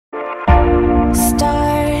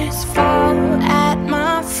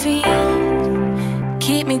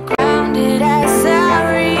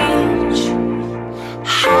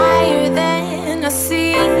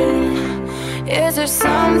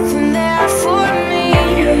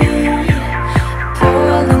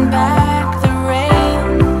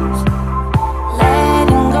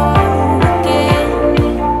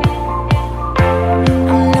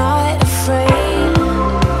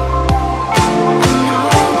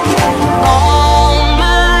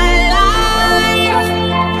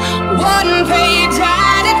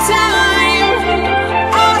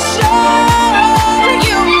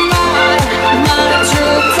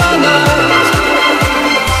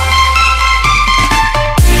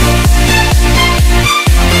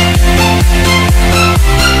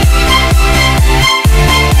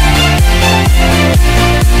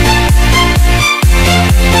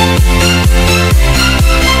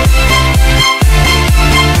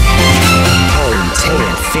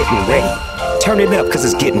Turn it up cause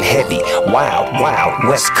it's getting heavy. Wild, wild,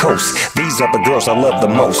 West Coast. These are the girls I love the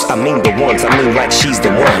most. I mean the ones, I mean like she's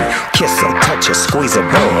the one. Kiss her, touch her, squeeze her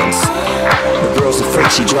buns. The girl's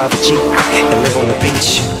afraid she drive a Jeep and live on the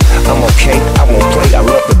beach. I'm okay, I won't play, I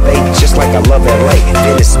love the bay, just like I love LA,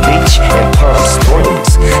 Venice Beach, and Palm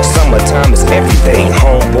Springs. Summertime is everything,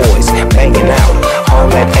 homeboys banging out, all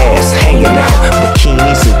that ass hanging out.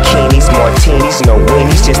 Bikinis, zucchinis, martinis, no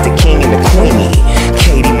weenies, just the king and the